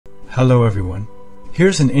Hello everyone.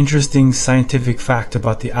 Here's an interesting scientific fact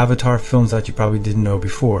about the Avatar films that you probably didn't know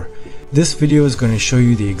before. This video is going to show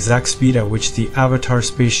you the exact speed at which the Avatar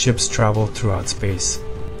spaceships travel throughout space.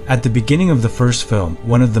 At the beginning of the first film,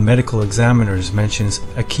 one of the medical examiners mentions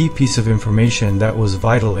a key piece of information that was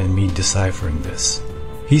vital in me deciphering this.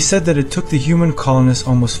 He said that it took the human colonists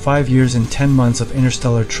almost 5 years and 10 months of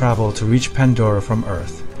interstellar travel to reach Pandora from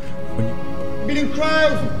Earth. Been in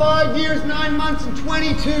cryo for 5 years, 9 months, and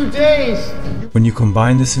 22 days. When you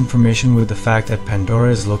combine this information with the fact that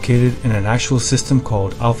Pandora is located in an actual system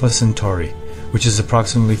called Alpha Centauri, which is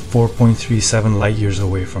approximately 4.37 light years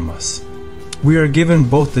away from us. We are given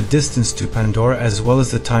both the distance to Pandora as well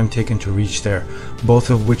as the time taken to reach there,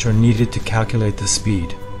 both of which are needed to calculate the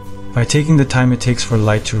speed. By taking the time it takes for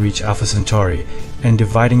light to reach Alpha Centauri and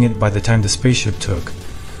dividing it by the time the spaceship took,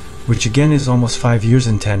 which again is almost 5 years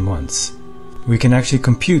and 10 months, we can actually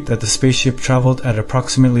compute that the spaceship traveled at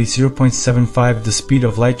approximately 0.75 the speed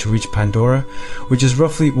of light to reach Pandora, which is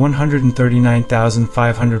roughly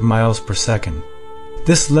 139,500 miles per second.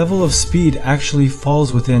 This level of speed actually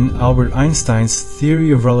falls within Albert Einstein's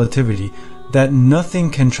theory of relativity that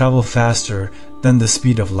nothing can travel faster than the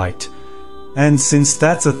speed of light. And since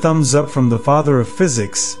that's a thumbs up from the father of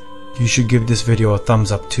physics, you should give this video a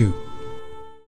thumbs up too.